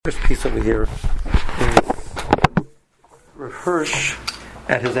First piece over here is Rav Hirsch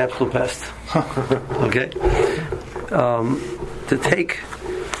at his absolute best. Okay? To take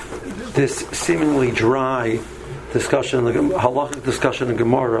this seemingly dry discussion, the halachic discussion in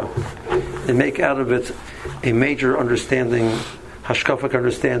Gemara, and make out of it a major understanding, hashkafic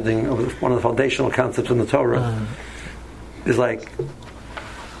understanding of one of the foundational concepts in the Torah, is like,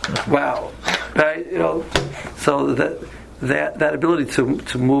 wow, right? So that ability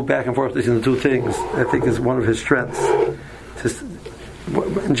to move back and forth between the two things, I think, is one of his strengths.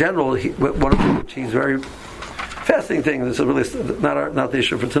 In general, one of which he's very fascinating thing. This is really not the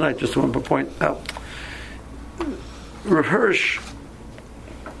issue for tonight. Just want to point out, Rav Hirsch.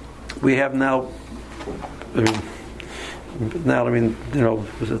 We have now. Was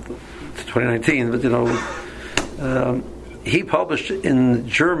it 2019? But he published in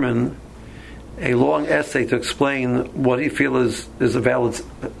German a long essay to explain what he feels is a valid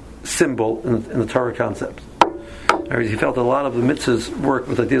symbol in the Torah concept. He felt a lot of the mitzvahs work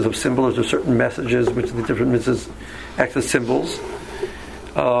with ideas of symbols or certain messages, which the different mitzvahs act as symbols.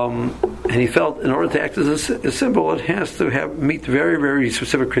 And he felt in order to act as a symbol, it has to meet very, very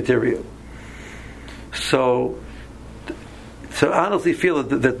specific criteria. So honestly feel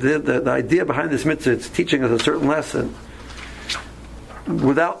that the idea behind this mitzvah, it's teaching us a certain lesson,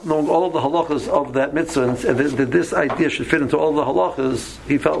 without knowing all of the halachas of that mitzvah, and that this idea should fit into all of the halachas,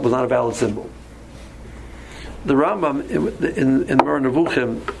 he felt was not a valid symbol. The Rambam in Moreh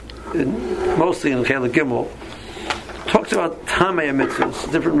Nevuchim, mostly in Chelik Gimel, talks about tamei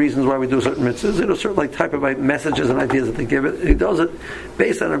mitzvahs, different reasons why we do certain mitzvahs, certain like type of messages and ideas that they give it. He does it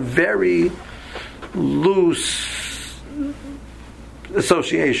based on a very loose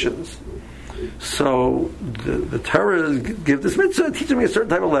associations. So the Torah give this mitzvah, teaching me a certain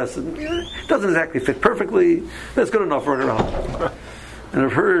type of lesson. It doesn't exactly fit perfectly. That's good enough for it around. And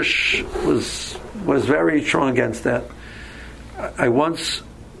Rav Hirsch was very strong against that. I once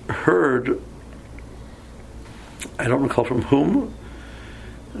heard, I don't recall from whom,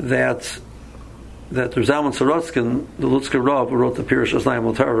 that Rav Zalman Sorotzkin, the Lutsker Rav, who wrote the Pirush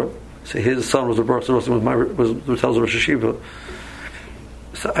Haslayim Torah, so his son was Baruch Sorotzkin, was Rosh Hashiva.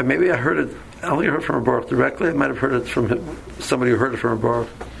 So maybe I heard it. I only heard from a Baruch directly. I might have heard it from somebody who heard it from a Baruch.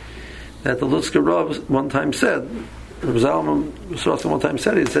 That the Lutsker Rav one time said, Rav Zalman Sorotzkin one time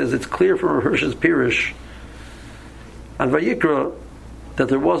said, he says it's clear from Rav Hirsch's Pirush on Vayikra that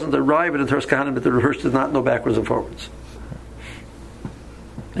there wasn't a riot in Toras Kohanim, but the Rav Hirsch did not know backwards and forwards.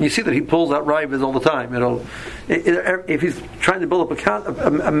 And you see that he pulls out rivets all the time. If he's trying to build up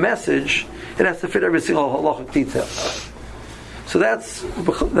a message, it has to fit every single halachic detail. So that's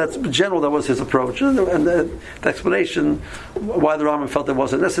in general, that was his approach, and the explanation why the Rambam felt it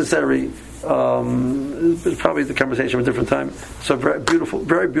wasn't necessary. Probably the conversation of a different time. So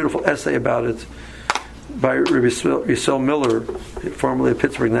very beautiful essay about it by Rabbi Yisrael Miller, formerly of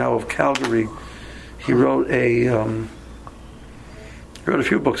Pittsburgh, now of Calgary. He wrote a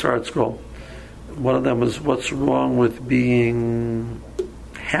few books for Art Scroll. One of them was "What's Wrong with Being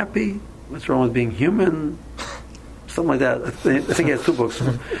Happy? What's Wrong with Being Human?" Something like that. I think he has two books.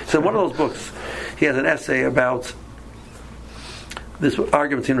 So one of those books, he has an essay about this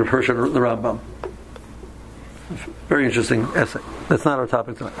argument between Rav Hirsch and the Rambam. Very interesting essay. That's not our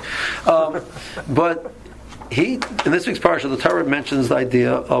topic tonight. But in this week's parsha, the Torah mentions the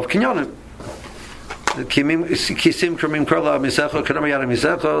idea of kinyanim.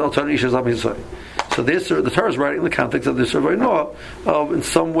 So the Torah is writing in the context of this of in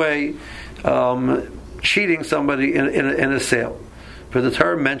some way cheating somebody in a sale. But the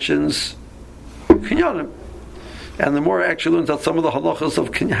Torah mentions kinyanim. And the more actually learns out some of the halachas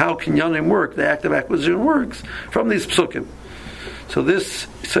of how kinyanim work, the act of acquisition works, from these psukim. So in this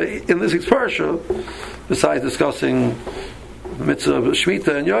week's parsha, besides discussing the mitzvah of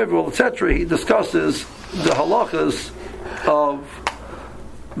Shemitah and Yovel, etc., he discusses the halachas of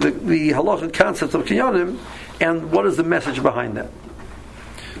the halachic concepts of kinyanim and what is the message behind that.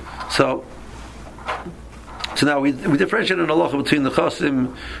 So now we differentiate in halacha between the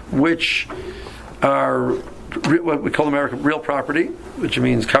chasim, which are what we call in America real property, which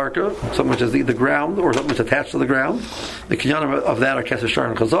means karka, something which is the ground or something which is attached to the ground. The kinyanim of that are kesef, shtar,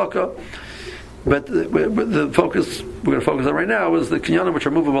 and chazaka. But the focus we're going to focus on right now is the kinyanim which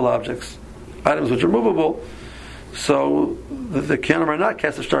are movable objects, items which are movable. So the kinyanim are not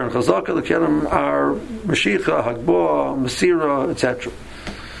kesef, shtar, and chazaka. The kinyanim are meshicha, hagbah, masira, etc.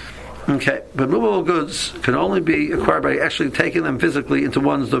 Okay, but movable goods can only be acquired by actually taking them physically into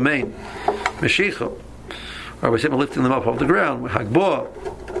one's domain. Meshicha, or by simply lifting them up off the ground. Hagbah,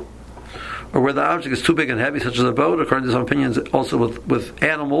 or where the object is too big and heavy, such as a boat, according to some opinions, also with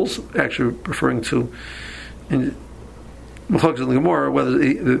animals, actually referring to in the Gemara, whether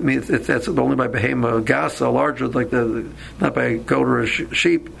that's only by behema gasa, larger, like not by a goat or a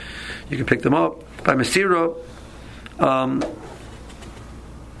sheep, you can pick them up. By mesira,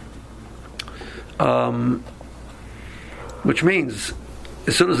 which means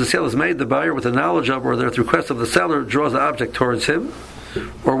as soon as the sale is made, the buyer, with the knowledge of or the request of the seller, draws the object towards him,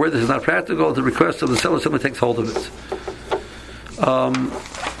 or where this is not practical, the request of the seller simply takes hold of it.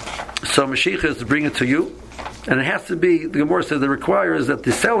 So Mashiach is to bring it to you, and it has to be, the Gemara says, that requires that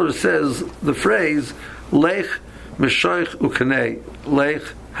the seller says the phrase Lech Meshoich Ukanei, Lech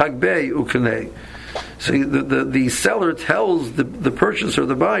Hagbei Ukanei. So the seller tells the purchaser,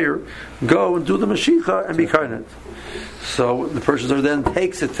 the buyer, go and do the Mashiach and be karnet. So the purchaser then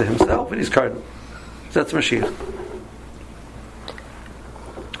takes it to himself and he's karnet. That's Mashiach.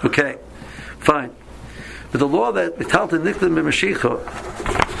 Okay, fine. But the law that Metalton Niklim Mashiach,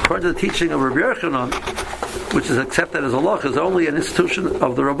 according to the teaching of Rabbi Yochanan, which is accepted as a law, is only an institution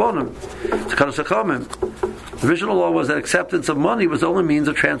of the Rabbanim. It's Kadosh HaChamim. The original law was that acceptance of money was the only means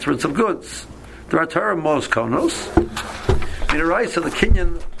of transference of goods. The Torah Mos Konos. Midaraisa, the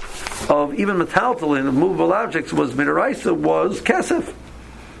kinyan of even metaltalin, of movable objects, was Midaraisa, was kesef.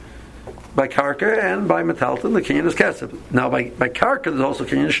 By karka and by metaltalin, the kinyan is kesef. Now by karka, there's also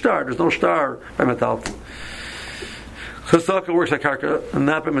kinyan shtar. There's no shtar by metaltalin. Chazaka works by karka and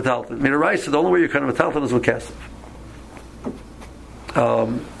not by metaltalin. Midaraisa, the only way you can metaltalin is with kesef.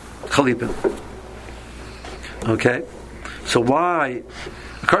 Chalipin. Okay? So why?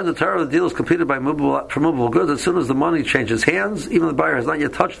 According to the Torah, the deal is completed by movable goods as soon as the money changes hands, even the buyer has not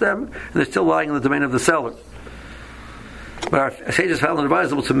yet touched them, and they're still lying in the domain of the seller. But our sages found it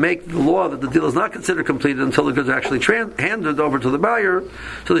advisable to make the law that the deal is not considered completed until the goods are actually handed over to the buyer,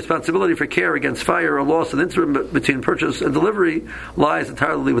 so the responsibility for care against fire or loss in the interim between purchase and delivery lies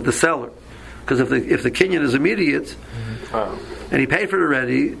entirely with the seller. Because if the kinyan is immediate, and he paid for it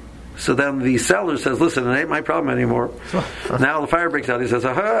already, so then the seller says, listen, it ain't my problem anymore. Now the fire breaks out. He says,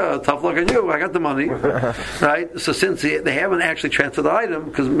 aha, tough luck on you, I got the money. Right? So since they haven't actually transferred the item,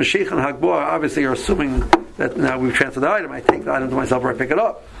 because Mashiach and Hagboah obviously are assuming that now we've transferred the item, I take the item to myself or I pick it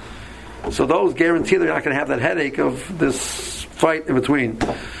up. So those guarantee they're not going to have that headache of this fight in between.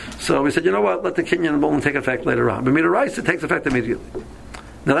 So we said, you know what, let the kinyan only take effect later on. But Midaraisa, it takes effect immediately.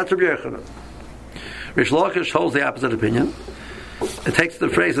 Now that's Rabbi Yochanan. Rish Lakish holds the opposite opinion. It takes the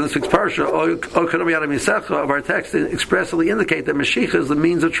phrase in this week's parsha, of our text, to expressly indicate that Mashiach is the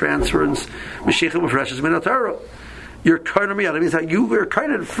means of transference. Mashiach refreshes Minataro. You're karna miyad. It means that you are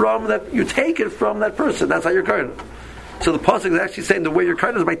karna from that. You take it from that person. That's how you're karna. So the pasuk is actually saying the way you're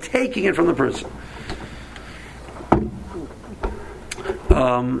karna is by taking it from the person.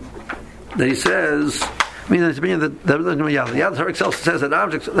 Then he says, I mean, it's meaning that the Yad Torah itself says that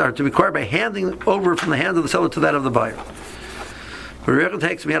objects are to be acquired by handing over from the hand of the seller to that of the buyer. But Rebbe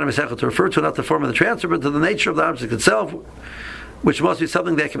takes me out of Masechah to refer to not the form of the transfer, but to the nature of the object itself, which must be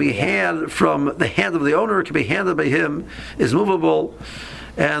something that can be handed from the hand of the owner, can be handed by him, is movable,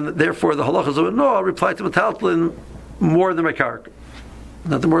 and therefore the halachas of no reply to metaltalin more than mekarka.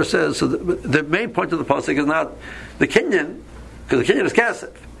 Now the Gemara says, so the main point of the pasuk is not the kinyan, because the kinyan is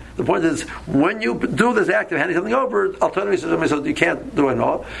kasef. The point is, when you do this act of handing something over, alternatively says you can't do it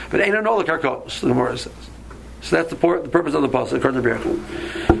all, but ain't no karkos, the Gemara says. So that's the purpose of the pasuk, according to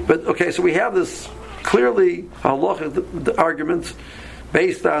Rabbi. But okay, so we have this clearly halachic argument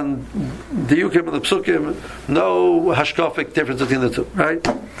based on the yukim and the psukim, no hashkafic difference between the two, right?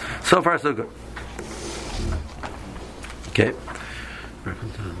 So far, so good. Okay.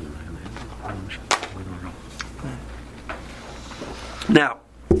 Now,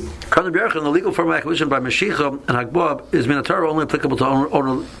 according to Rabbi, the legal form of acquisition by Mashiach and Hagboah is Minatara only applicable to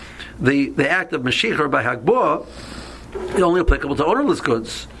owner. The act of Mashiach by Hagboah is only applicable to ownerless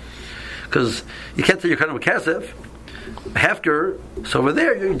goods, because you can't say you're kind of a kasef, hefker. So over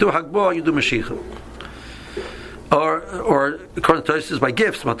there you do Hagboah, you do Mashiach, or according to Tosfos by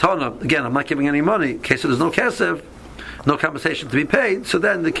gifts, matana. Again, I'm not giving any money. In case there's no kasef, no compensation to be paid. So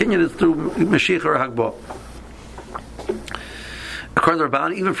then the kinyan is through Mashiach or Hagboah. According to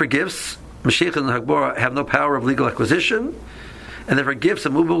Rabban, even for gifts, Mashiach and Hagboah have no power of legal acquisition. And therefore gifts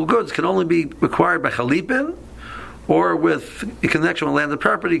and movable goods can only be required by chalipin or with a connection with landed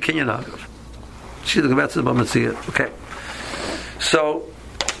property, kinyan agav. Okay. So,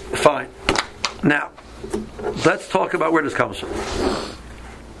 fine. Now, let's talk about where this comes from.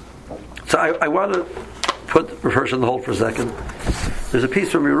 So I want to put Reversh on the hold for a second. There's a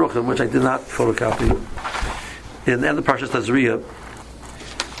piece from Yerucham which I did not photocopy in the end of Parshas Tazria.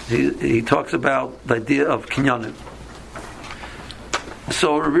 he talks about the idea of kinyanim.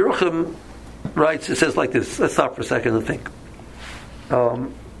 So Rabbi Yerucham writes, it says like this. Let's stop for a second and think.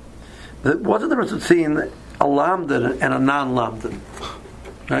 What's the difference between a lamdan and a non-lamdan?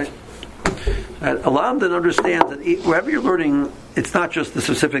 Right? A lamdan understands that wherever you're learning, it's not just the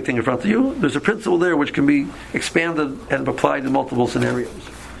specific thing in front of you. There's a principle there which can be expanded and applied in multiple scenarios.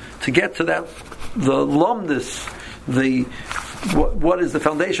 To get to that, the lumnus, what is the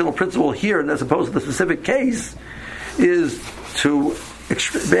foundational principle here, as opposed to the specific case, is to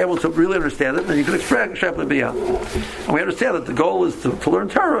be able to really understand it, and you can extrapolate beyond. And we understand that the goal is to learn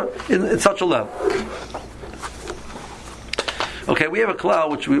Torah in such a level. Okay, we have a klal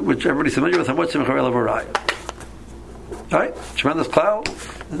which everybody's familiar with. What's Simcha Elav Araya? All right, tremendous klal.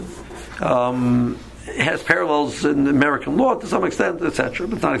 It has parallels in American law to some extent, etc.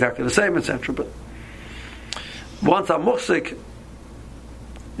 But it's not exactly the same, etc. But once I'm muhsik,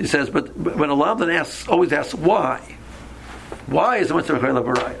 he says, but when a lamdan always asks why. Why is it Mitzvah Elav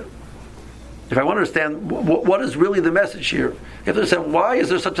Araya? If I want to understand what is really the message here, you have to understand why is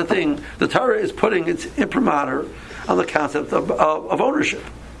there such a thing. The Torah is putting its imprimatur on the concept of ownership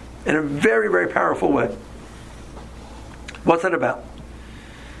in a very, very powerful way. What's that about?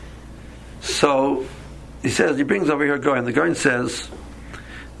 So he says, he brings over here Goyen. The Goyen says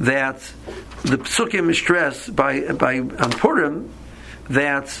that the Psukim stress on Purim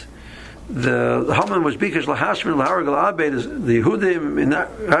that the Haman was bikash lahashmin laharag alabed is the Yehudim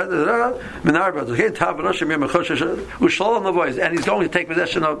minarba the head tav roshim ushalom lavois, and he's going to take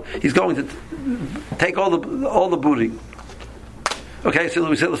possession of. He's going to take all the booty. Okay, so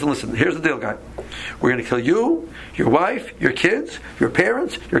we said, listen. Here's the deal, guy. We're going to kill you, your wife, your kids, your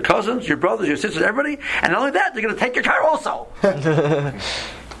parents, your cousins, your brothers, your sisters, everybody, and not only that, they're going to take your car also.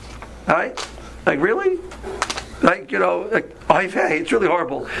 All right? Like really? Like, it's really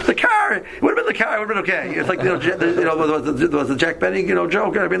horrible. The car, it would have been the car, it would have been okay. It's like, was the Jack Benny,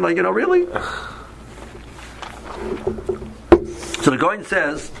 joke? I mean, really? So the Goyen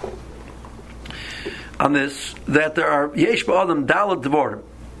says on this that there are yesh ba'adam dalad dvorim.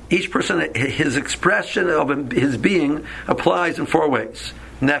 Each person, his expression of his being applies in 4 ways: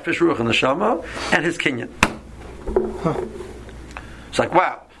 nefesh, ruach, and neshama, and his kinyan. It's like,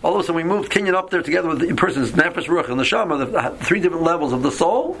 wow. All of a sudden we moved kinyan up there together with the person's nefesh, ruach, and neshama, the 3 different levels of the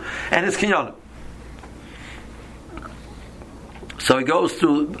soul, and his kinyan. So he goes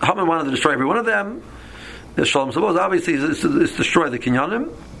through. Haman wanted to destroy every one of them. The Shalom Savos obviously is to destroy the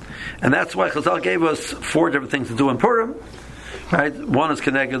kinyanim, and that's why Chazal gave us 4 different things to do in Purim. Right, one is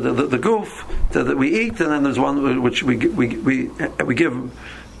connected the goof that we eat, and then there's one which we give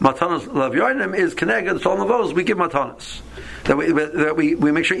matanos lavyonim is connected. Shalom Lavos we give matanos that we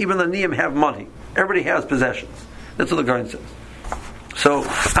make sure even the niyim have money. Everybody has possessions. That's what the Goyen says. So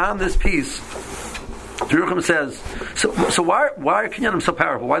on this piece, Yerucham says, so why are kinyanim so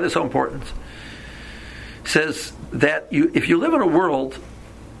powerful? Why are they so important? He says that if you live in a world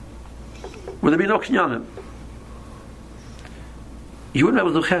where there be no kinyanim, you wouldn't be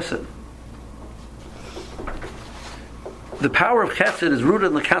able to do chesed. The power of chesed is rooted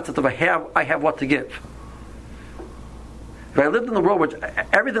in the concept of I have what to give. If I lived in the world where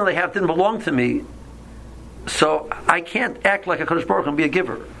everything they have didn't belong to me, so I can't act like a Kadosh Baruch Hu and be a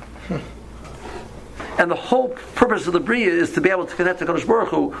giver. And the whole purpose of the Bria is to be able to connect to Kadosh Baruch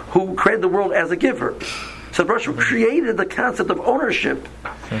Hu, who created the world as a giver. So Baruch Hu created the concept of ownership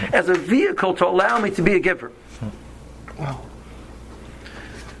as a vehicle to allow me to be a giver.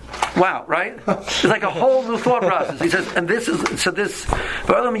 Wow, right? It's like a whole new thought process. He says, and this is of the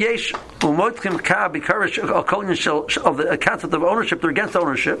concept of ownership, they're against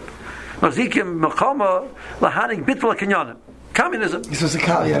ownership. Communism. This was a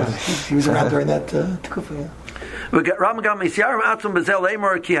he was around during that Tekufa. They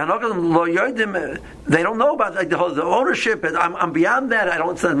don't know about the ownership. I'm beyond that.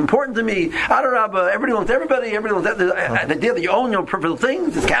 It's not important to me. Everybody wants everybody. Everybody wants the idea that you own your personal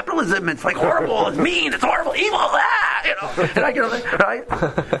things. It's capitalism. It's like horrible. It's mean. It's horrible. Evil. And I get right.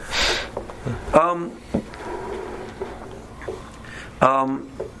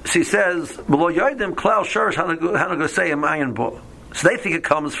 So he says, so they think it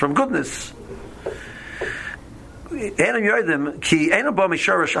comes from goodness. They don't know about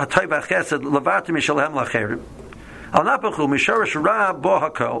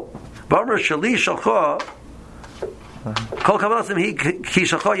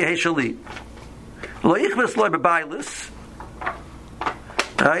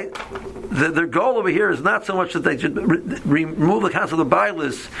Right? Their goal over here is not so much that they should remove the concept of the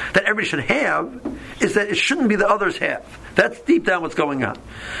bilis that everybody should have, is that it shouldn't be the others have. That's deep down what's going on.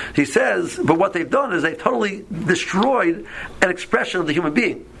 He says, but what they've done is they've totally destroyed an expression of the human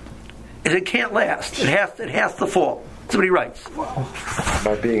being. And it can't last. It has to fall. That's what he writes.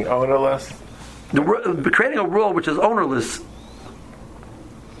 By being ownerless? Creating a world which is ownerless,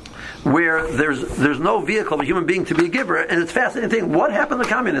 where there's no vehicle of a human being to be a giver. And it's a fascinating thing. What happened to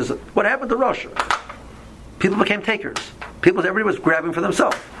communism? What happened to Russia? People became takers. Everybody was grabbing for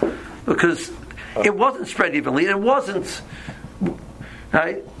themselves. Because it wasn't spread evenly. It wasn't,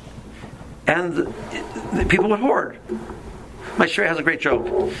 right? And people would hoard. My Shri has a great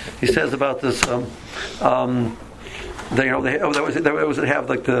joke. He says about this, they always have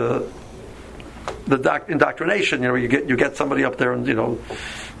like the indoctrination. You get somebody up there, and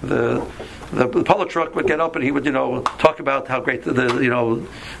the public truck would get up, and he would talk about how great the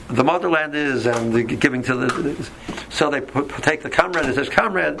motherland is, and the giving to the. So they take the comrade. It says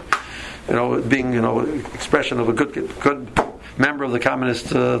comrade, being expression of a good member of the communist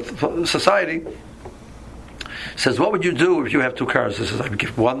society. Says, what would you do if you have two cars? He says, I would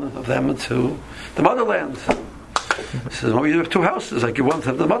give one of them to the motherland. He says, what would you do if two houses? I give one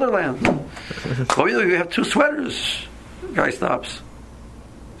to the motherland. What would you do if you have two sweaters? The guy stops.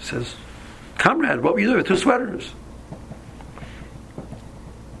 He says, comrade, what would you do with two sweaters?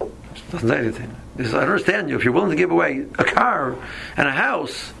 Doesn't say anything. He says, I understand you. If you're willing to give away a car and a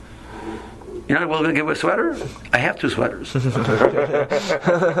house, you're not willing to give away a sweater? I have two sweaters.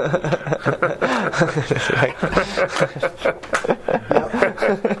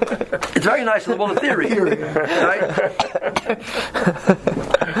 It's very nice in the world of theory. Right?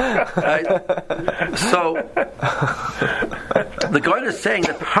 Right? So, the Goyen is saying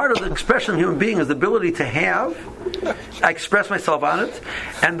that part of the expression of human being is the ability to have. I express myself on it,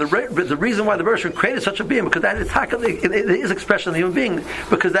 and the reason why the Bereshit created such a being, because that it is expression of the human being,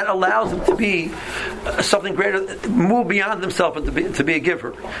 because that allows him to be something greater, move beyond himself, and to be a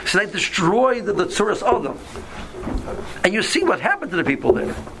giver. So they destroyed the tzuras of them, and you see what happened to the people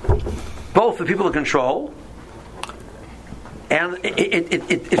there, both the people in control, and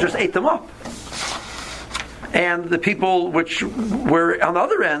it just ate them up. And the people which were on the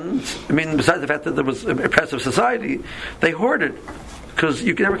other end, besides the fact that there was an oppressive society, they hoarded, because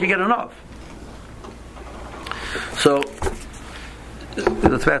you never can get enough. So,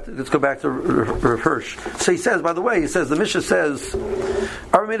 let's go back to Rav Hirsch. So he says, by the way, the Mishnah says,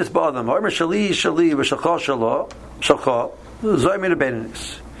 Aramidas ba'adam, Aramidas shali shali v'shalcha shalcha, shalcha, zoymin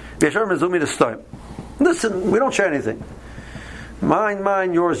abenis, v'yashar mezumi stoim. Listen, we don't share anything.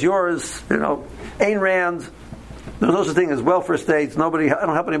 Mine, yours, Ayn Rand. There's no such thing as welfare states. I don't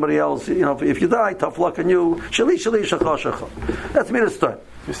help anybody else. If you die, tough luck on you. Shali, shakha, shakha. That's me to start.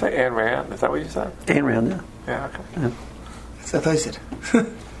 You say Ayn Rand? Is that what you said? Ayn Rand, yeah. Yeah, okay. Yeah. That's what I said.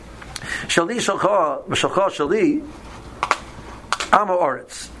 Shali, shakha, shali, Amo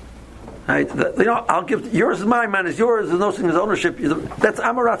Oretz. Right? I'll give yours is mine is yours. There's no such thing as ownership. That's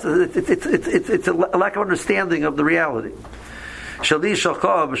Amoratz. It's a lack of understanding of the reality. Shali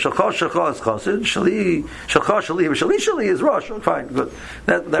shalcha is chassid. Shali is rosh. Fine, good.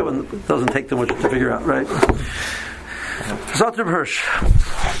 That one doesn't take too much to figure out, right? Zotrav Hirsch.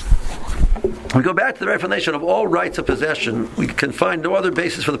 We go back to the explanation of all rights of possession. We can find no other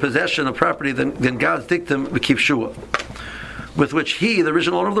basis for the possession of property than God's dictum v'kif shua, with which He, the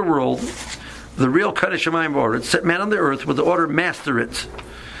original owner of the world, the real Kadosh Shemayim V'Aretz, set man on the earth with the order master it,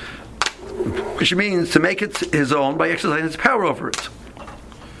 which means to make it his own by exercising his power over it.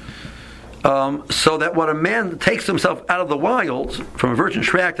 So that when a man takes himself out of the wild from a virgin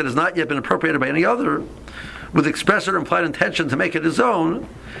tract that has not yet been appropriated by any other, with express or implied intention to make it his own,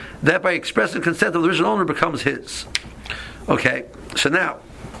 that by express and consent of the original owner becomes his. Okay, so now,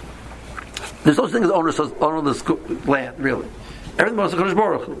 there's no such thing as ownerless land, really. Everything belongs to Kadosh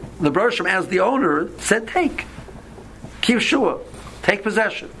Baruch Hu. The Bereshit, as the owner, said take. Kif shua. Take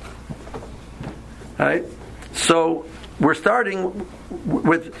possession. Right? So we're starting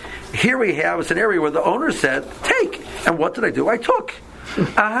with, here we have a scenario where the owner said, take. And what did I do? I took.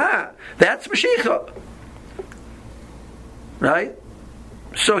 Aha! That's Mashiach. Right?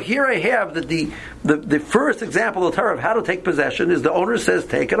 So here I have that the first example of the Torah of how to take possession is the owner says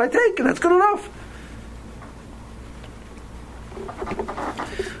take, and I take, and that's good enough.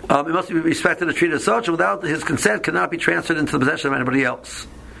 It must be respected and treated as such, and without his consent cannot be transferred into the possession of anybody else.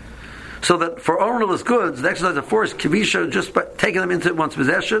 So that for ownerless goods, the exercise of force, kivisha, just by taking them into one's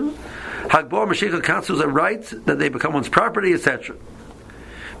possession, hagbor mashiach constitutes a right that they become one's property, etc.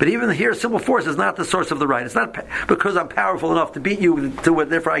 But even here, simple force is not the source of the right. It's not because I'm powerful enough to beat you to it,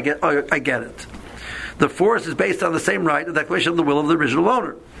 therefore I get it. The force is based on the same right, the declaration of the will of the original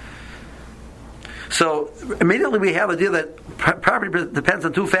owner. So immediately we have the idea that property depends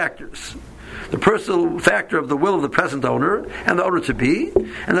on two factors. The personal factor of the will of the present owner and the owner to be,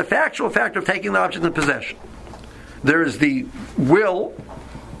 and the factual factor of taking the object in possession. There is the will,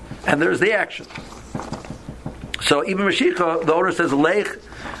 and there is the action. So even Mashiach, the owner says, Lech,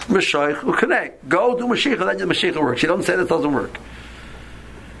 Mashiach, Ukaneh. Go do Mashiach, then the Mashiach works. She doesn't say that doesn't work.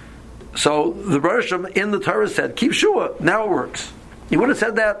 So the Rosh in the Torah said, keep Shua, now it works. He would have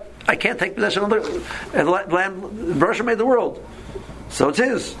said that, I can't take possession of the land, the Rosh made the world. So it's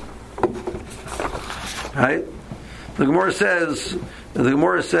his. Right? The Gemara says,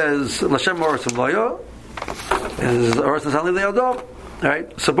 Lashem Oras Avloya, and Oras Nasali Le'adov.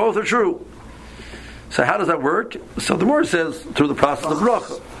 Right? So both are true. So how does that work? So the Gemara says, through the process of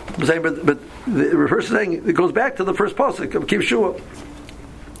bracha. But the person saying, it goes back to the first pasuk of Kiv Shua.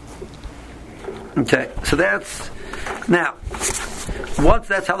 Okay, so that's, now, once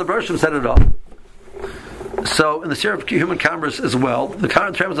that's how the Bereshim set it up, so in the sphere of human commerce as well, the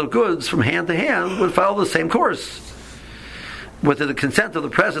terms of goods from hand to hand would follow the same course. With the consent of the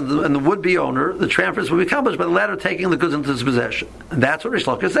present and the would-be owner, the transfers will be accomplished by the latter taking the goods into his possession. And that's what Rish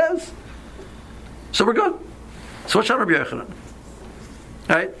Lakish says. So we're good. So what's Rabbi Yochanan?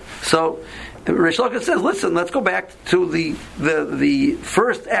 Right? So Rish Lakish says, listen, let's go back to the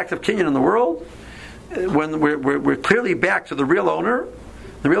first act of kinyan in the world, when we're clearly back to the real owner.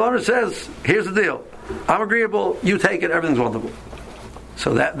 The real owner says, here's the deal. I'm agreeable, you take it, everything's wonderful.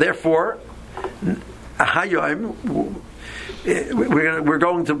 So that, therefore, we're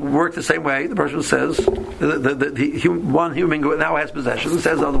going to work the same way. The person says, one human now has possession,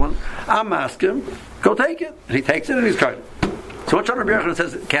 says the other one, I'm asking, go take it. And he takes it and he's kind. So what Rabbi Yochanan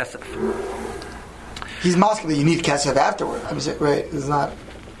says, kesef. He's masking that you need kesef afterward. Right? It's not.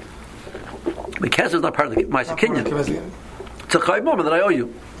 The kesef is not part of the Ma'aser Kinyan. It's a chayv moment that I owe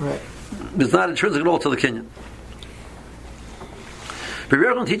you. Right. It's not intrinsic at all to the Kinyan. Rabbi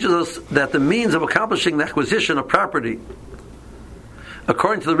Yochanan teaches us that the means of accomplishing the acquisition of property,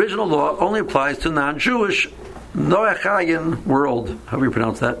 according to the original law, only applies to non-Jewish Noachayin world. However you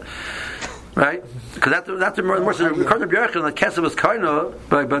pronounce that, right? Because that's the more according to Rabbi Yochanan, the kesef is kaino,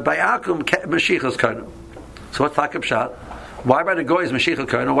 but by Akum Mashiach is kaino. So what's Takab Shat? Why by the Goy is Mashiach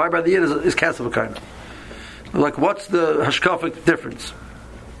kaino? Why by the Yid is kesef kaino? Like, what's the hashkafic difference?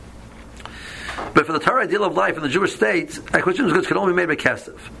 But for the Torah ideal of life in the Jewish state, acquisition of goods can only be made by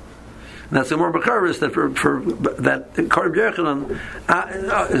kesef. And that's the more Bakaris that for that Rabbi Yochanan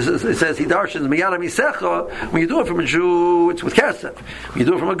it says he darshans miyad amisecha. When you do it from a Jew, it's with kesef. When you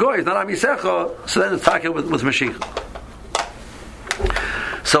do it from a goy, it's not amisecha. So then it's taken with Mashiach.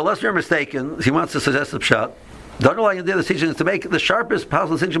 So unless you're mistaken, he wants to suggest a pshat. The underlying idea of this teaching is to make the sharpest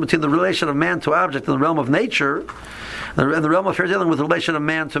possible distinction between the relation of man to object in the realm of nature and the realm of fair dealing with the relation of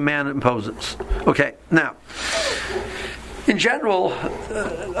man to man imposes. Okay, now, in general,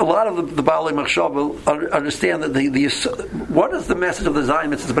 a lot of the Baalei Machshava understand that what is the message of the Zayin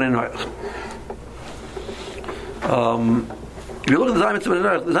Mitzvah B'nai Noach? If you look at the Zayin Mitzvah B'nai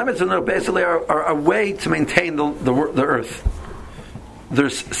Noach, the Zayin Mitzvah B'nai Noach basically are a way to maintain the earth.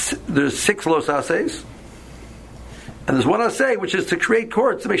 There's 6 los ases. And there's one asay, which is to create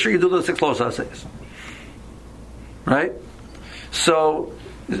courts to make sure you do those 6 los ases. Right? So,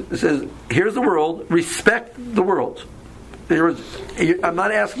 it says, here's the world, respect the world. I'm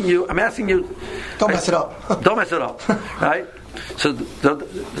not asking you, I'm asking you... Don't mess it up. Don't mess it up. Right? So,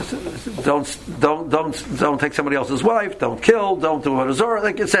 don't take somebody else's wife, don't kill, don't do what is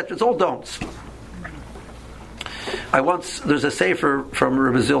like, etc. It's all don'ts. There's a sefer from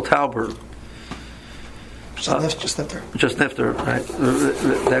Rabbi Zil Tauber, Just Nifter, right?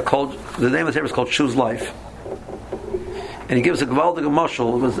 The name of the sefer is called Choose Life, and he gives a gewaldige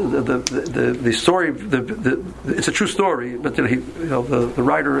mashal. It was the story. It's a true story, but the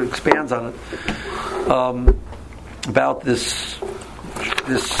writer expands on it about this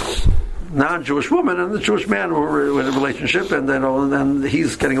non-Jewish woman and the Jewish man who were in a relationship, and then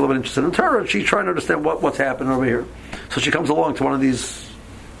he's getting a little bit interested in Torah, and she's trying to understand what's happening over here. So she comes along to one of these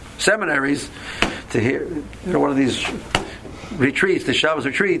seminaries to hear, one of these retreats, the Shabbos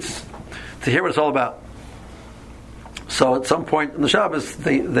retreats, to hear what it's all about. So at some point in the Shabbos,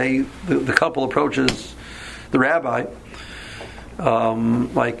 the couple approaches the rabbi,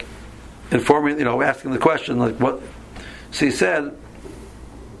 like informing, asking the question, like what. So he says,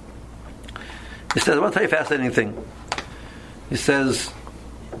 I want to tell you a fascinating thing. He says,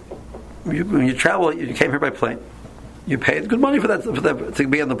 when you travel, you came here by plane. You paid good money for that to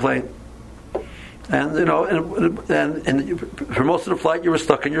be on the plane. And and for most of the flight, you were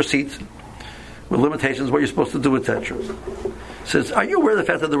stuck in your seat with limitations, what you're supposed to do, etc. Says, are you aware of the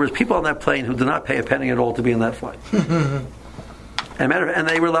fact that there was people on that plane who did not pay a penny at all to be in that flight? And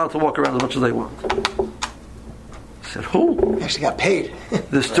they were allowed to walk around as much as they want. I said, who? They actually got paid.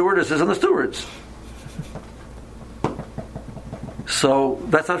 The stewardesses and the stewards. So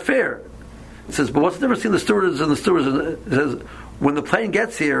that's not fair. It says, but what's the difference between the stewardess and the stewards? It says, when the plane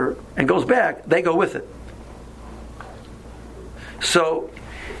gets here and goes back, they go with it. So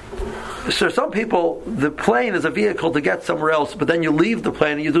some people, the plane is a vehicle to get somewhere else, but then you leave the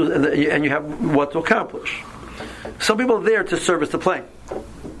plane and you have what to accomplish. Some people are there to service the plane.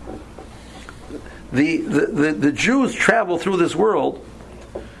 The Jews travel through this world.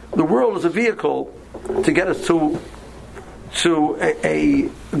 The world is a vehicle to get us to a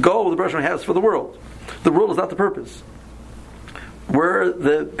goal the Bereshit has for the world. The world is not the purpose. We're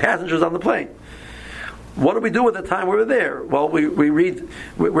the passengers on the plane. What do we do at the time we were there? Well,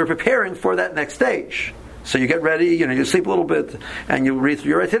 we're preparing for that next stage. So you get ready, you sleep a little bit, and you read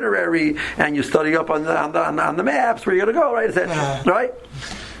through your itinerary, and you study up on the maps where you're going to go, right? Right?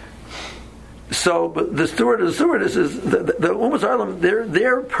 So, but the steward and the stewardess is the Umas Arlam.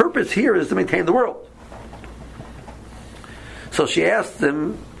 Their purpose here is to maintain the world. So she asked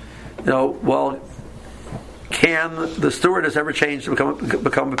them, well, can the stewardess ever change to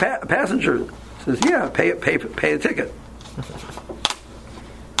become a passenger? She says, yeah, pay a ticket.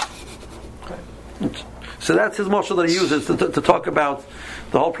 So that's his mashal that he uses to talk about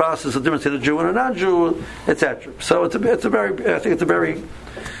the whole process of difference between a Jew and a non-Jew, etc. So that's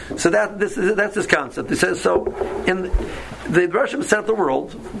this concept. He says so. In the Bereshit set the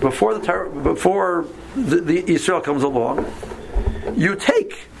world before the Yisrael comes along. You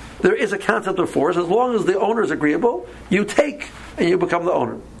take. There is a concept of force. As long as the owner is agreeable, you take and you become the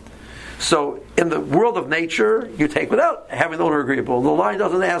owner. So in the world of nature, you take without having the owner agreeable. The lion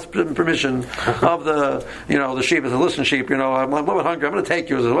doesn't ask permission of the sheep. It's a listen sheep. I'm a little hungry. I'm going to take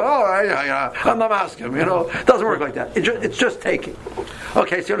you. Says, I'm not asking. It doesn't work like that. It's just taking.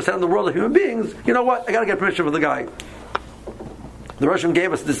 Okay, so you understand in the world of human beings, you know what? I got to get permission from the guy. The Russian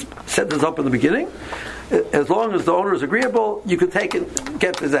gave us this, set this up in the beginning. As long as the owner is agreeable, you can take it,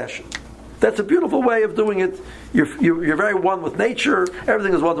 get possession. That's a beautiful way of doing it. You're very one with nature.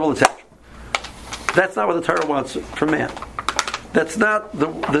 Everything is wonderful, etc. That's not what the Torah wants from man. That's not the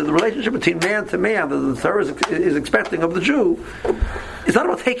relationship between man to man that the Torah is expecting of the Jew. It's not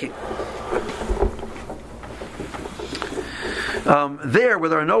about taking. There, where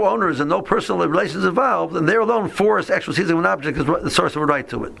there are no owners and no personal relations involved, and there alone, force, actual seizing of an object is the source of a right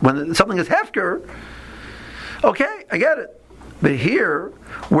to it. When something is hefker, okay, I get it. But here,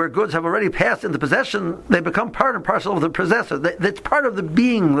 where goods have already passed into possession, they become part and parcel of the possessor. That's part of the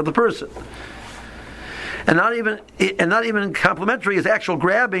being of the person. And not even complementary is actual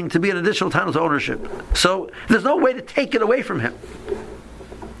grabbing to be an additional title to ownership. So there's no way to take it away from him.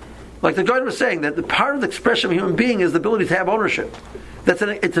 Like the Goyen was saying, that the part of the expression of a human being is the ability to have ownership.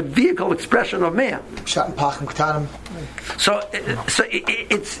 It's a vehicle expression of man. So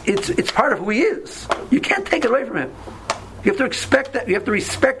it's part of who he is. You can't take it away from him. You have to expect that. You have to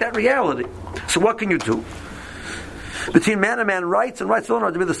respect that reality. So what can you do? Between man and man, rights and rights alone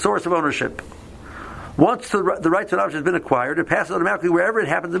are to be the source of ownership. Once the right to an object has been acquired, it passes automatically wherever it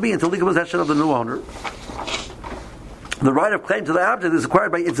happens to be until legal possession of the new owner. The right of claim to the object is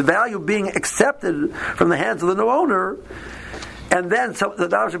acquired by its value being accepted from the hands of the new owner, and then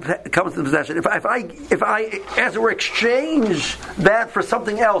the object comes into possession. If I, as it were, exchange that for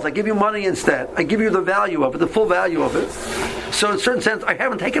something else, I give you money instead. I give you the value of it, the full value of it. So in a certain sense, I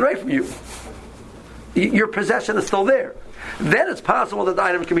haven't taken it away from you. Your possession is still there. Then it's possible that the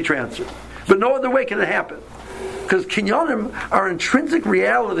items can be transferred. But no other way can it happen. Because kinyanim are intrinsic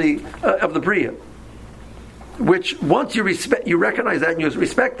reality of the Bria. Which once you recognize that and you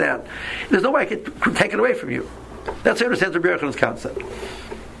respect that, there's no way I can take it away from you. That's how you understand the Rabbi Yochanan's concept.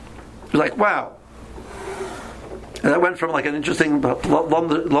 It's like, wow. And that went from like an interesting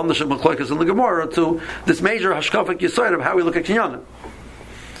Lamdash Machlokas in the Gemara to this major hashkafic yesod of how we look at kinyanim.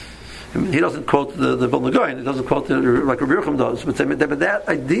 He doesn't quote the Vilna Gaon, he doesn't quote like Rabbi Yochanan does, but that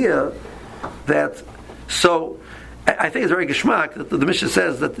idea that, so I think it's very geschmack that the Mishnah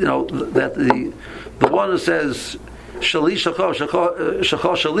says that that the one who says shali shachal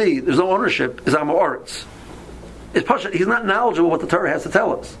shali, there's no ownership, is Amoritz. It's Pasha, he's not knowledgeable what the Torah has to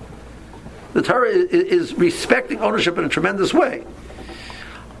tell us. The Torah is respecting ownership in a tremendous way.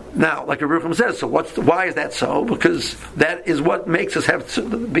 Now, like Rabbi Yochanan says, so why is that so? Because that is what makes us have to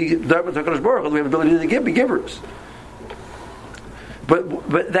be Darbat HaKadosh Baruch Hu. We have the ability to be givers.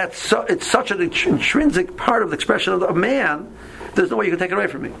 but that's so, it's such an intrinsic part of the expression of man. There's no way you can take it away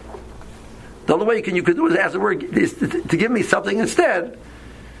from me. The only way you can do it, as it were, is to give me something instead.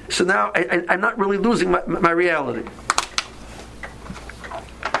 So now I'm not really losing my reality.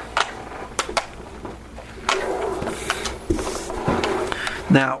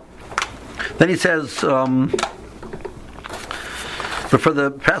 Now, then he says, but for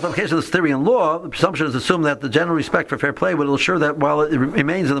the practical application of this theory in law, the presumption is assumed that the general respect for fair play will ensure that while it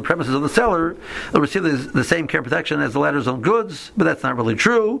remains in the premises of the seller, it will receive the same care and protection as the latter's own goods. But that's not really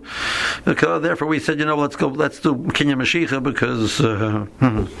true. Because, therefore, we said, let's do Kinyan Mashiach because,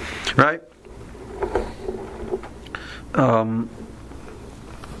 right?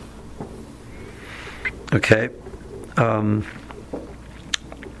 Okay.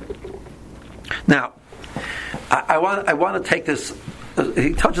 Now, I want to take this.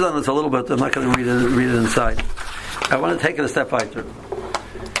 He touches on this a little bit. I'm not going to read it inside. I want to take it a step further.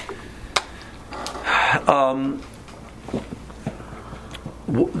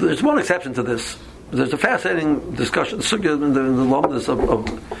 There's one exception to this. There's a fascinating discussion, in the alumnus of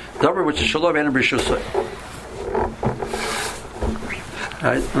Davar, which is Shalom and B'Rishusay.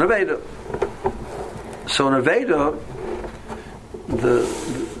 Right, an Aveda. So an Aveda,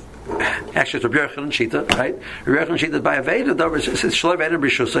 actually, it's Rabbi Yochanan Shita, right? Rabbi Yochanan Shita by Aveda, it's Shalom and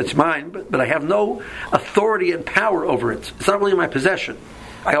B'Rishusay, it's mine, but I have no authority and power over it. It's not really in my possession.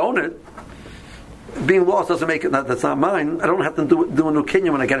 I own it. Being lost doesn't make it. That's not mine. I don't have to do a new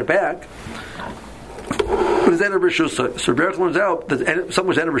kinyan when I get it back. But it's Eder B'Rishusay. So Rabbi Yochanan learns out that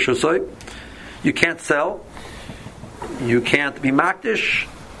someone's Eder B'Rishusay. You can't sell. You can't be makdish.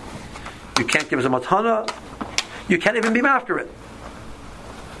 You can't give us a matana. You can't even be after it.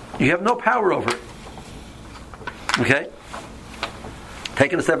 You have no power over it. Okay?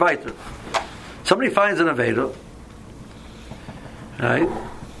 Taking a step weiter. Somebody finds an Aveda. Right?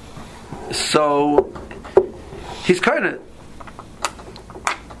 So, he's kind of,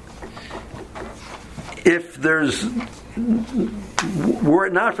 if there's, were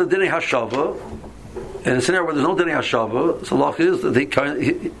it not for the Dinei Hashava, in a scenario where there's no Dinei Hashava, so Lach is that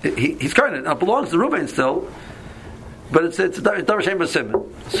he's kind of, now it belongs to Reuven still, but it's Davar Shem B'Simon.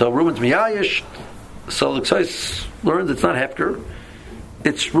 So Reuven's Miyayish, so the Ksais learns it's not Hefker,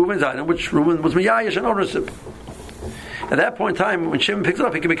 it's Reuven's item, which Reuven was Miyayish and ownership. At that point in time, when Shimon picks it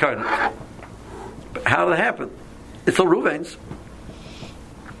up, he can be kind. How did that happen? It's still Reuven's.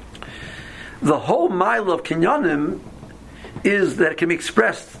 The whole mile of Kinyanim is that it can be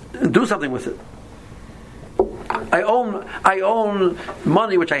expressed and do something with it. I own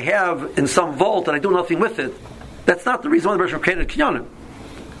money which I have in some vault and I do nothing with it. That's not the reason why the Bereshit created Kinyanim.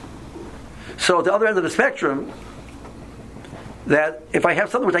 So at the other end of the spectrum, that if I have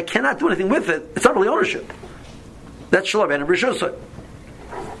something which I cannot do anything with it, it's not really ownership. That's Shalom and B'Rishusay.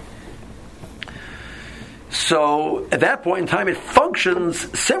 So at that point in time, it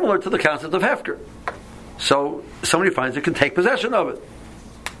functions similar to the concept of Hefker. So somebody finds it, can take possession of it.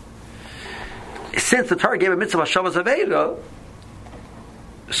 Since the Torah gave a mitzvah Shavas Aveda,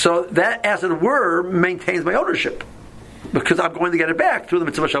 so that, as it were, maintains my ownership, because I'm going to get it back through the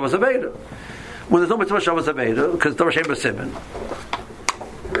mitzvah Shavas Aveda. When there's no mitzvah Shavas Aveda, because Davar Shem B'Simon,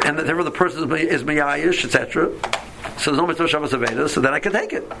 and therefore the person is Miyayish, etc., so there's no mitzvah Shavas Aveda, so then I can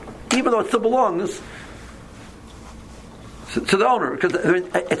take it, even though it still belongs to the owner, because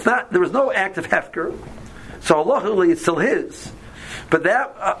it's not. There was no act of hefker, so halachically it's still his. But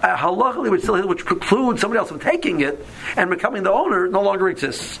that halachically which still his, which precludes somebody else from taking it and becoming the owner, no longer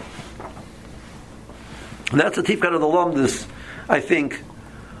exists. And that's the tifkat of the lumdus, I think,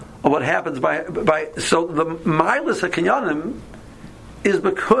 of what happens by. So the milas hakinyanim is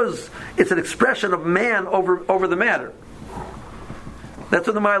because it's an expression of man over the matter. That's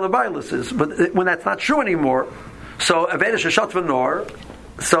what the Ma'ila Bailis is. But when that's not true anymore, so Aveda Sheshat V'Nor,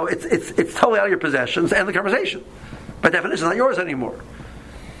 so it's totally out of your possessions and the conversation. By definition, it's not yours anymore.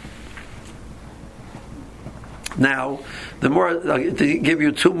 Now, the more to give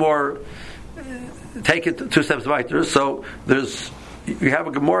you two more, take it 2 steps weiter. So you have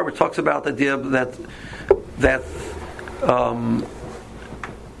a Gemara which talks about the idea that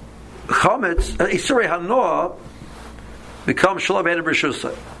Chametz, Isurei Hanoah, becomes Shalom Eder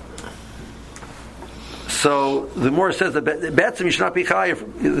B'Rishusay. So the Gemara says that Betzim you should not be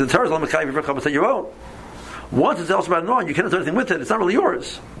chayiv. The Torah is not chayiv for Chametz that you own. Once it's also about Noah, you cannot do anything with it. It's not really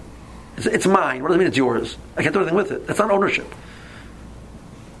yours. It's mine. What does it mean it's yours? I can't do anything with it. That's not ownership.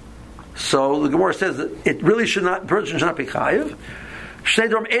 So the Gemara says that it really should not. Person should not be chayiv.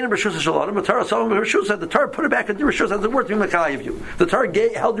 The Torah put it back into Rishus as it were to be Mechayiv you. The Torah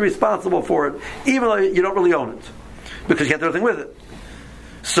held you responsible for it, even though you don't really own it, because you can't do anything with it.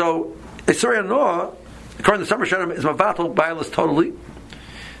 So Isur Noah, according to some Rishonim, is Mavatal Bailas totally.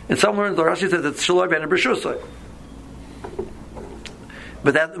 And some learn the Rashi says it's Shaloi Ben B'Shusai.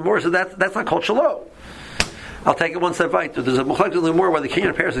 But that's not called Shalom. I'll take it one step right. There's a Mechlek more where the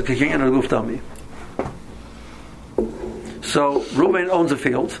Kenyan Paris is Kenyan and Guf Dami. So Reuven owns a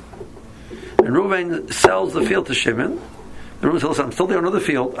field, and Reuven sells the field to Shimon. And Reuven says, "I'm still the owner of the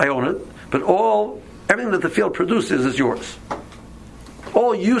field. I own it, but everything that the field produces is yours.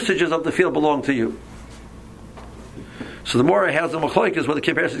 All usages of the field belong to you." So the more it has the Mechlek is whether the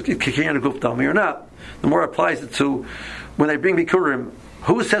Kenyan Paris is Kenyan and Guf Dami or not. The more it applies it to when they bring Bikurim.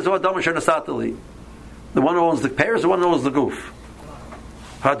 Who says what Adam Asher Nasatali? The one who owns the pairs, the one who owns the goof.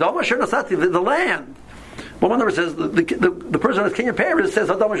 Adam Asher Nasatali, the land. One number says the person who has Kenyan Paris says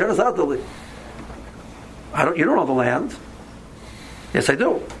Adam Asher Nasatali. You don't own the land. Yes, I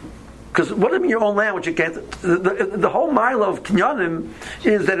do. Because what do you mean your own land? Which you can't. The whole mile of Kinyanim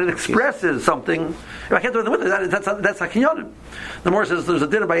is that it expresses something. If I can't do anything with it, that's not Kinyanim. The more says there's a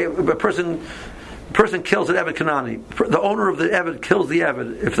dinner by a person. Person kills an Eved Kanani. The owner of the Eved kills the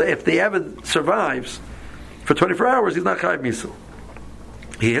Eved. If the Eved survives for 24 hours, he's not Chayiv Misul.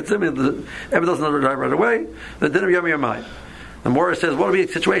 He hits him, and the Eved doesn't die right away. The din of Yom Yomai. The Morah says, what would be a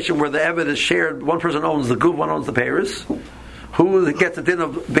situation where the Eved is shared? One person owns the Guf, one owns the Paris. Who gets the din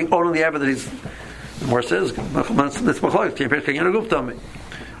of being owning the Eved? The Morah says, "It's Machlok. Kenyan Guf Dami."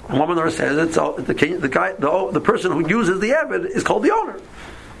 And one Morah says, the person who uses the Eved is called the owner.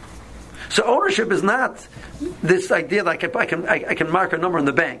 So ownership is not this idea that I can mark a number in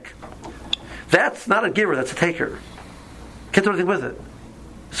the bank. That's not a giver, that's a taker. Can't do anything with it.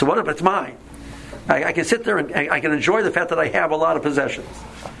 So what if it's mine? I can sit there and I can enjoy the fact that I have a lot of possessions.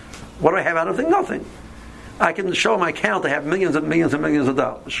 What do I have out of it? Nothing. I can show my account I have millions and millions and millions of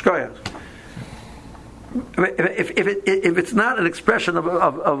dollars. If it's not an expression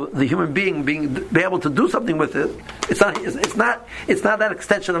of the human being be able to do something with it, it's not that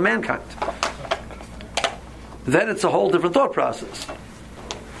extension of mankind. Then it's a whole different thought process.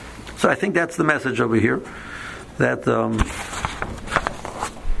 So I think that's the message over here. That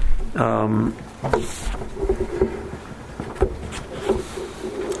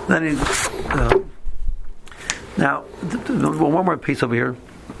now one more piece over here.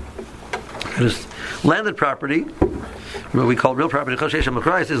 Just landed property, what we call real property,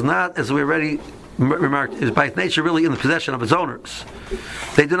 is not, as we already remarked, is by nature really in the possession of its owners.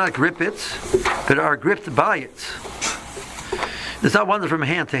 They do not grip it, but are gripped by it. It's not wandered from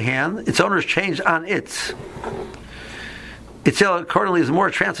hand to hand. Its owners change on it. Its sale accordingly is more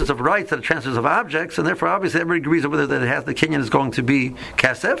transfers of rights than transfers of objects, and therefore obviously everybody agrees on whether that it has the Kenyan is going to be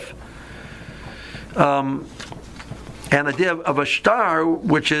kasef. And the idea of a star,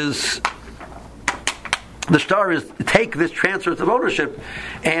 which is the star is take this transfer of ownership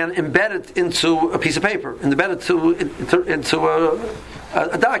and embed it into a piece of paper, embed it into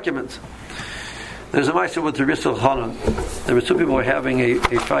a document. There's a ma'aser with the Rishon Hanan. There were two people who were having a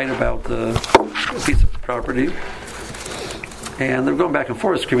fight about a piece of property, and they were going back and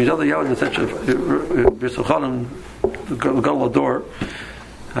forth, screaming each other, yelling, and such. Rishon Hanan go to the door.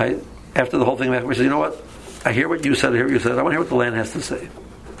 After the whole thing, we said, "You know what? I hear what you said. I hear what you said. I want to hear what the land has to say."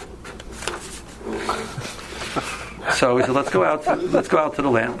 So we said, let's go out to the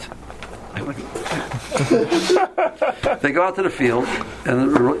land. They go out to the field,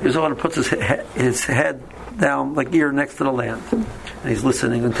 and Rizal puts his head down, like ear next to the land, and he's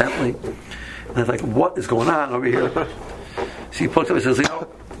listening intently. And it's like, what is going on over here? So he pokes up and says,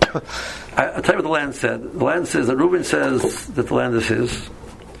 I'll tell you what the land said. The land says that Reuben says that the land is his,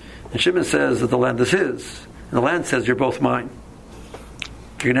 and Shimon says that the land is his, and the land says you're both mine.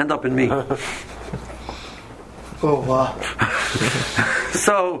 You're going to end up in me. Oh wow!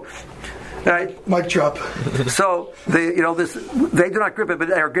 So, right? Mic drop. So they do not grip it, but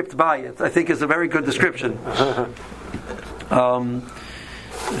they are gripped by it. I think is a very good description.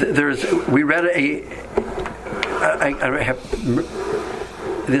 We read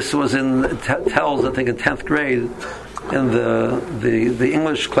this was in Tells, I think in 10th grade in the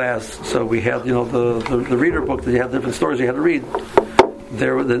English class. So we had the reader book that you had different stories you had to read.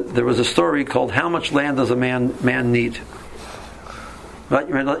 There was a story called "How Much Land Does a Man Need?" Right?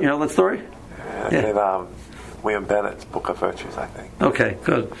 You know that story? Yeah. William Bennett's Book of Virtues, I think. Okay,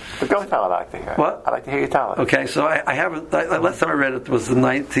 good. But go tell it. I like to hear it. What? I like to hear you tell it. Okay, so I haven't. Last time I read it was in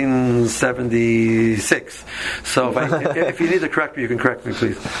 1976. So if you need to correct me, you can correct me,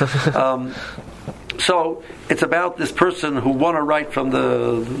 please. So it's about this person who won a right from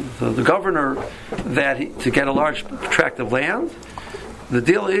the governor to get a large tract of land. The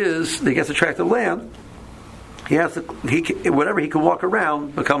deal is, he gets a tract of land. whatever he can walk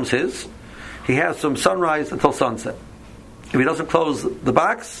around becomes his. He has from sunrise until sunset. If he doesn't close the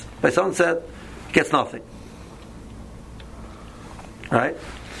box by sunset, he gets nothing. Right?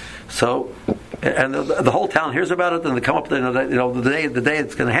 So, and the whole town hears about it, and they come up, the day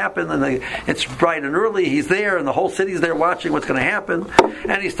it's going to happen, and it's bright and early. He's there, and the whole city's there watching what's going to happen.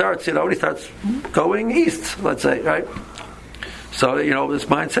 And he starts going east. Let's say, right? So, his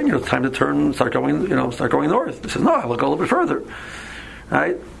mind saying, time to start going north. He says, no, I'll go a little bit further,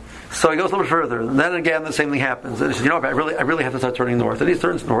 right? So he goes a little bit further, and then again the same thing happens. And he says, I really have to start turning north. And he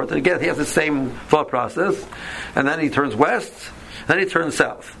turns north, and again he has the same thought process. And then he turns west, and then he turns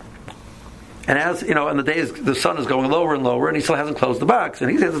south. And as and the sun is going lower and lower, and he still hasn't closed the box.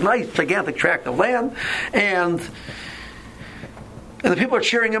 And he has this nice gigantic tract of land, and the people are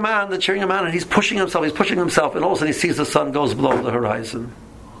cheering him on, and he's pushing himself, and all of a sudden he sees the sun goes below the horizon,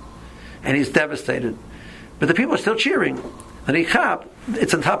 and he's devastated. But the people are still cheering. And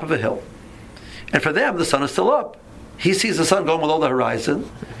it's on top of a hill. And for them, the sun is still up. He sees the sun going below the horizon,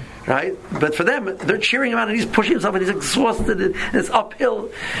 right? But for them, they're cheering him on, and he's pushing himself, and he's exhausted, and it's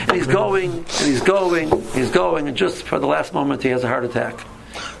uphill, and he's going, and just for the last moment, he has a heart attack.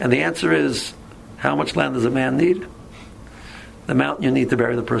 And the answer is, how much land does a man need? The mountain you need to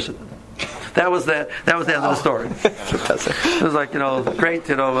bury the person in. That was the end of the story. It was like, great,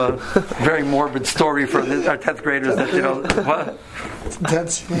 very morbid story for our 10th graders that, what?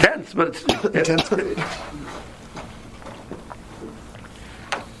 Intense. Intense, but it's... Intense.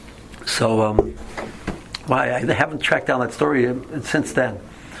 So, why? I haven't tracked down that story since then.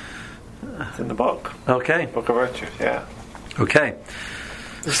 It's in the book. Okay. Book of Virtues, yeah. Okay.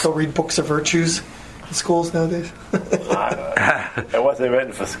 They still read books of virtues in schools nowadays? It wasn't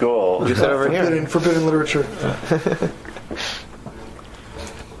written for school. You said over here. Forbidden literature.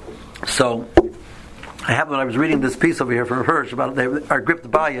 So, when I was reading this piece over here from Hirsch about they are gripped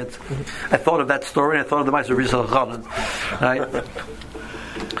by it, I thought of that story, and I thought of the Meister Rizal Chanan. Right?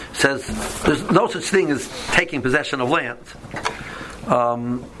 Says there's no such thing as taking possession of land.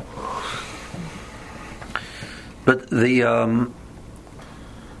 But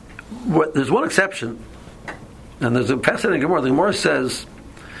there's one exception, and there's a fascinating Gemara. The Gemara says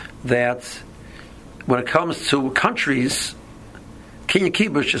that when it comes to countries, Kinyan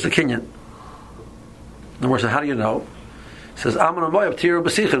Kibush is a Kinyan. The Gemara says, how do you know? It says, Ammon and Moav, Tiru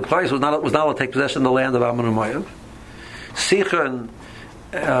B'Sichon. Klai was not allowed to take possession of the land of Ammon and Moav. Sichon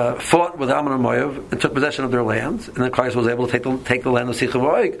fought with Ammon and Moav and took possession of their land, and then Klai was able to take the land of Sichon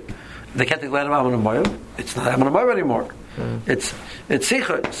Moav. They can't take the land of Ammon and Moav. It's not Ammon and Moav anymore. It's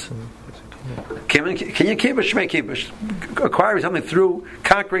Sichon's. Kinyan Kibush, Shmei Kibush. Acquiring something through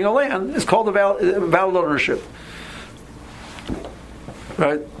conquering a land is called a valid ownership.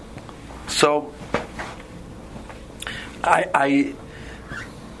 Right? So, the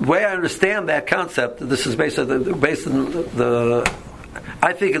way I understand that concept, this is based on the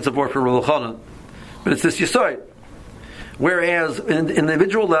I think it's a word for Rav Chanan, but it's this Yesod. Whereas in the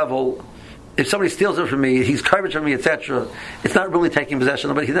individual level, if somebody steals it from me, he's covered from me, etc., it's not really taking possession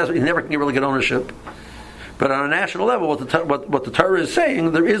of it. He never can really get ownership. But on a national level, what the Torah is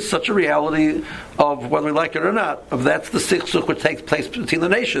saying, there is such a reality of whether we like it or not. Of that's the siksuk which takes place between the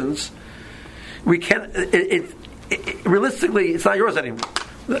nations. We can't. Realistically, it's not yours anymore.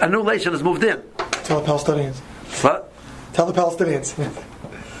 A new nation has moved in. Tell the Palestinians. What? Tell the Palestinians.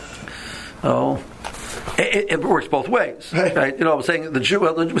 Oh. It works both ways, right? I'm saying the Jews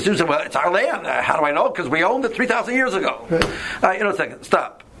say, "Well, it's our land. How do I know? Because we owned it 3,000 years ago." Right. A second.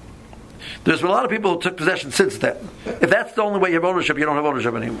 Stop. There's been a lot of people who took possession since then. If that's the only way you have ownership, you don't have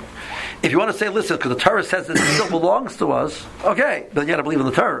ownership anymore. If you want to say, listen, because the Torah says it still belongs to us, okay, then you got to believe in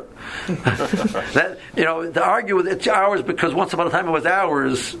the Torah. That to argue with it's ours because once upon a time it was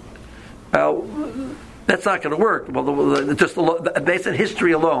ours. Well, that's not going to work. Well, just based on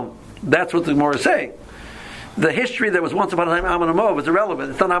history alone, that's what the Gemara is saying. The history that was once upon a time Ammon and Moav is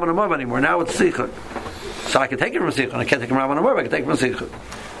irrelevant. It's not Ammon and Moav anymore. Now it's Sichon. So I can take it from Sichon. I can't take it from Ammon and Moav. I can take it from Sichon.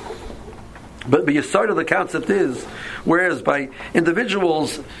 But your start of the concept is, whereas by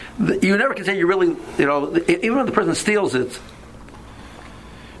individuals, you never can say you really, even when the person steals it,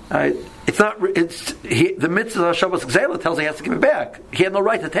 right? It's not. The mitzvah of Shabbos Gzela tells he has to give it back. He had no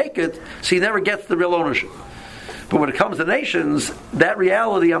right to take it, so he never gets the real ownership. But when it comes to nations, that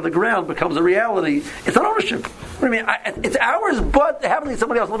reality on the ground becomes a reality. It's not ownership. What do you mean? It's ours, but happily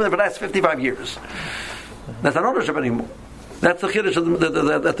somebody else living there for the last 55 years. That's not ownership anymore. That's the chiddush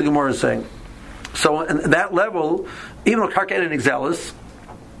that the Gemara is saying. So, at that level, even with Karka and Exelis,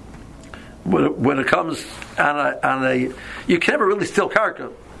 when it comes on a, you can never really steal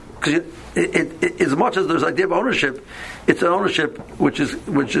Karka. because as much as there's an idea of ownership, it's an ownership which is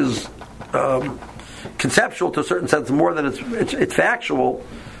conceptual to a certain sense more than it's factual.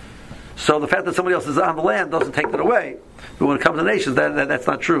 So the fact that somebody else is on the land doesn't take it away. But when it comes to nations, that's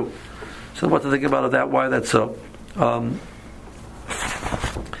not true. So what to think about that? Why that's so? And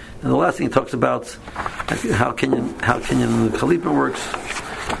the last thing he talks about how Kenyan Khalifa works.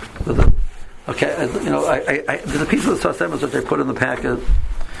 Okay, there's a piece of the Sasemas which I put in the packet,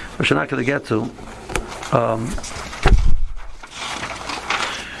 which I'm not going to get to.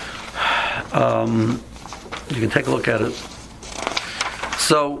 You can take a look at it.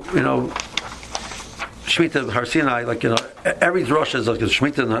 So, Shemitah Har Sinai, every Rosh is like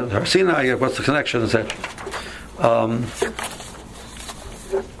Shemitah Har Sinai, what's the connection, etc.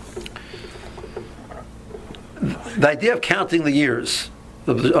 The idea of counting the years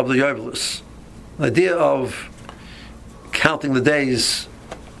of the Yovelis, the idea of counting the days.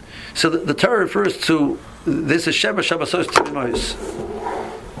 So the Torah refers to this is Sheva Shabbosos Tzimos.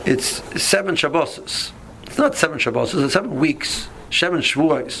 It's 7 Shabbos. It's not 7 Shabbos. It's 7 weeks. 7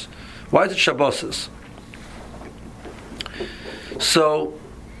 Shavuos. Why is it Shabbos? So,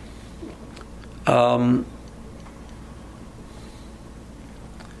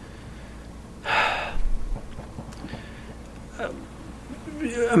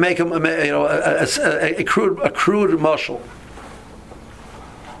 make a crude mashal.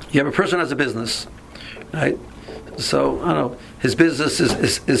 You have a person who has a business, right? So I don't know. His business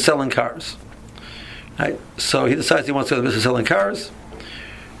is selling cars, right? So he decides he wants to go to the business selling cars,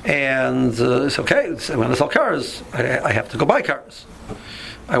 and it's okay. I want to sell cars. I have to go buy cars.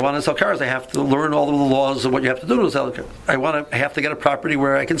 I want to sell cars. I have to learn all of the laws of what you have to do to sell cars. I have to get a property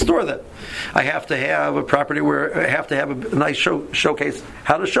where I can store them. I have to have a property where I have to have a nice showcase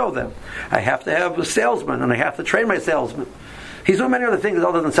how to show them. I have to have a salesman, and I have to train my salesman. He's doing many other things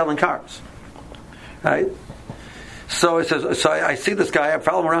other than selling cars, right? So he says. So I see this guy. I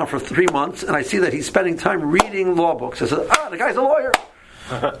follow him around for 3 months, and I see that he's spending time reading law books. I said, the guy's a lawyer.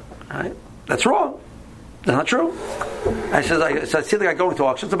 Right? That's wrong. That's not true. I see the guy going to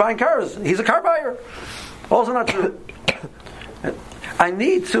auctions and buying cars. He's a car buyer. Also not true. I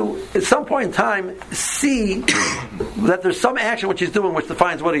need to, at some point in time, see that there's some action which he's doing which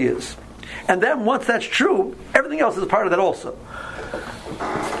defines what he is. And then once that's true, everything else is a part of that also.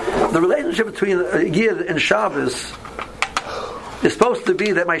 The relationship between Yid and Shabbos is supposed to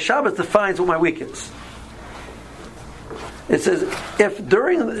be that my Shabbos defines what my week is. It says, if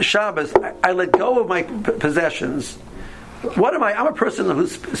during Shabbos I let go of my possessions, what am I? I'm a person who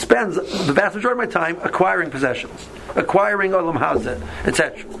spends the vast majority of my time acquiring possessions, acquiring olam hazeh,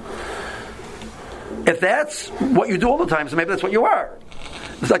 etc. If that's what you do all the time, so maybe that's what you are.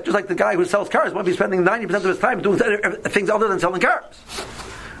 It's just like the guy who sells cars might be spending 90% of his time doing things other than selling cars.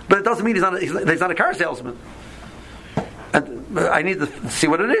 But it doesn't mean he's not a car salesman. And I need to see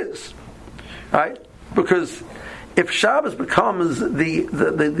what it is, right? Because if Shabbos becomes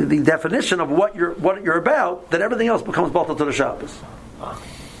the definition of what you're about, then everything else becomes batal to the Shabbos.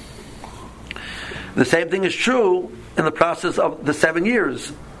 The same thing is true in the process of the 7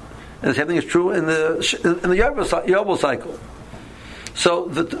 years, and the same thing is true in the Yovel cycle. So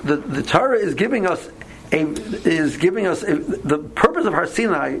the Torah is giving us the purpose of Har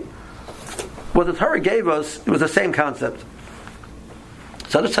Sinai. What the Torah gave us, it was the same concept.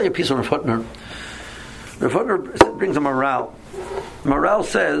 So I'll just tell you a piece of Rav Hutner. Rav Hutner brings a morale. Morale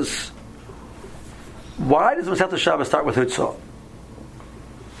says, why does Masechet Shabbos start with Hutzah?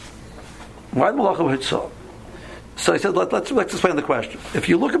 Why the Malacha of Hutzah? So he said, let's explain the question. If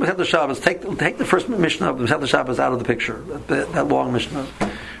you look at Masechet Shabbos, take the first Mishnah of Masechet Shabbos out of the picture, that long Mishnah,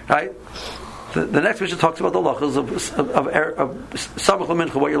 right? The next Mishnah talks about the lachas of Samach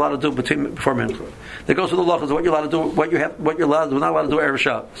LaMincha, what you're allowed to do before Mincha. It goes to the lachas of what you're allowed to do, what you're allowed to do, not allowed to do Erev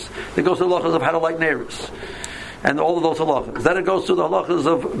Shabbos. It goes to the lachas of how to light neiros, and all of those halachas. Then it goes to the halachas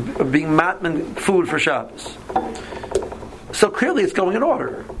of being matman food for Shabbos. So clearly, it's going in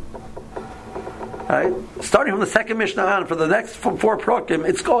order. Right? Starting from the second Mishnah on, for the next 4 prokim,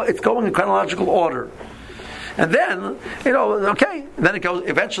 it's going in chronological order. And then, okay, then it goes,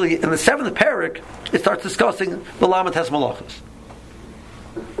 eventually, in the 7th parak, it starts discussing the Lamed Tes Malachas.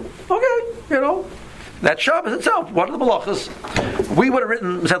 Okay, that Shabbos itself, what are the Malachas? We would have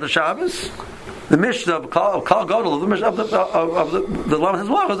written Masechet Shabbos, the Mishnah of Kal Gadol, the Mishnah of the Lamed Tes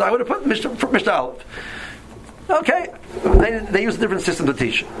Malachas, I would have put Mishnah Aleph. Okay, they use a different system to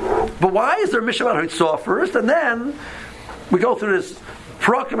teach. But why is there a Mishnah about Hutzah first, and then we go through this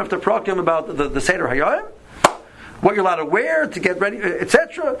prokim after prokim about the Seder Hayom, what you're allowed to wear to get ready,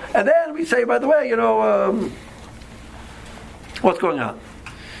 etc. And then we say, by the way, what's going on?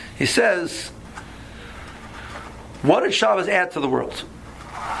 He says, what did Shabbos add to the world?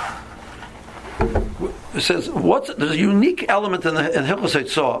 It says, there's a unique element in Hilchos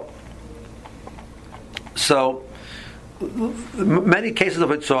Eitzah. So, many cases of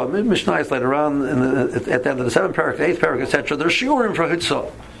Hitzah, Mishnayos later on, at the end of the 7th parak, the 8th parak, etc., there's shiurim for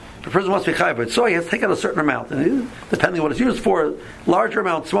Hitzah. If a person wants to be chayav Hitzah, he has to take out a certain amount, and depending on what it's used for, larger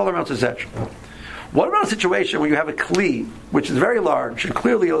amounts, smaller amounts, etc. What about a situation where you have a kli, which is very large, and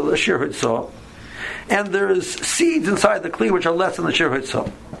clearly a shir Hitzah, and there's seeds inside the kli which are less than the shir Hitzah?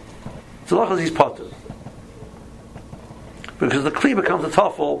 So lachas he's potter. Because the kli becomes a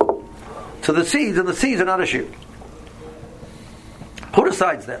tafel to the seeds, and the seeds are not a shir. Who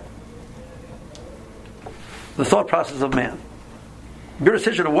decides that? The thought process of man. Your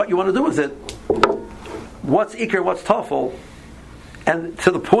decision of what you want to do with it, what's ikr, what's tafel, and to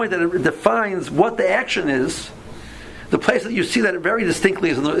the point that it defines what the action is, the place that you see that very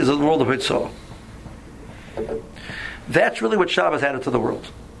distinctly is in the world of Hitzah. That's really what Shabbos added to the world.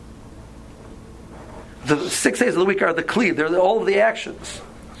 The 6 days of the week are the kli, they're all of the actions.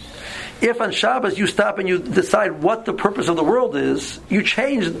 If on Shabbos you stop and you decide what the purpose of the world is, you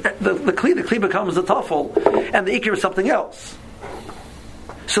change the kli becomes the tafel, and the ikr is something else.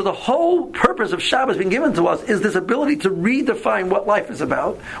 So the whole purpose of Shabbos being given to us is this ability to redefine what life is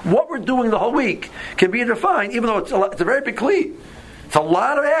about. What we're doing the whole week can be defined, even though it's a very big kli. It's a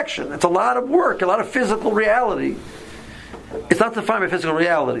lot of action. It's a lot of work, a lot of physical reality. It's not defined by physical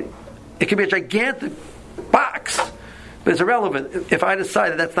reality. It can be a gigantic box, but it's irrelevant if I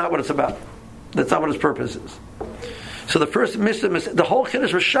decide that that's not what it's about. That's not what its purpose is. So the first the whole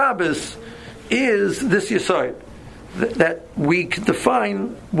Chiddush of Shabbos is this yesod, that we can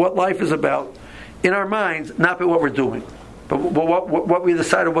define what life is about in our minds, not by what we're doing, but what we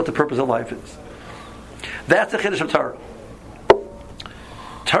decided what the purpose of life is. That's the Chiddush of Torah.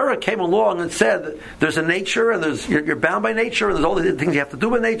 Torah came along and said there's a nature, and you're bound by nature, and there's all the things you have to do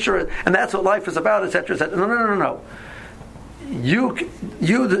with nature, and that's what life is about, etc., etc. No. You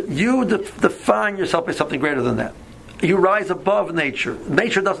define yourself by something greater than that. You rise above nature.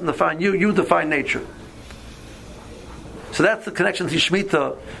 Nature doesn't define you. You define nature. So that's the connection to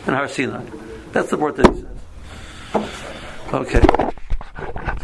Shemitah and Har Sinai. That's the word that he says. Okay.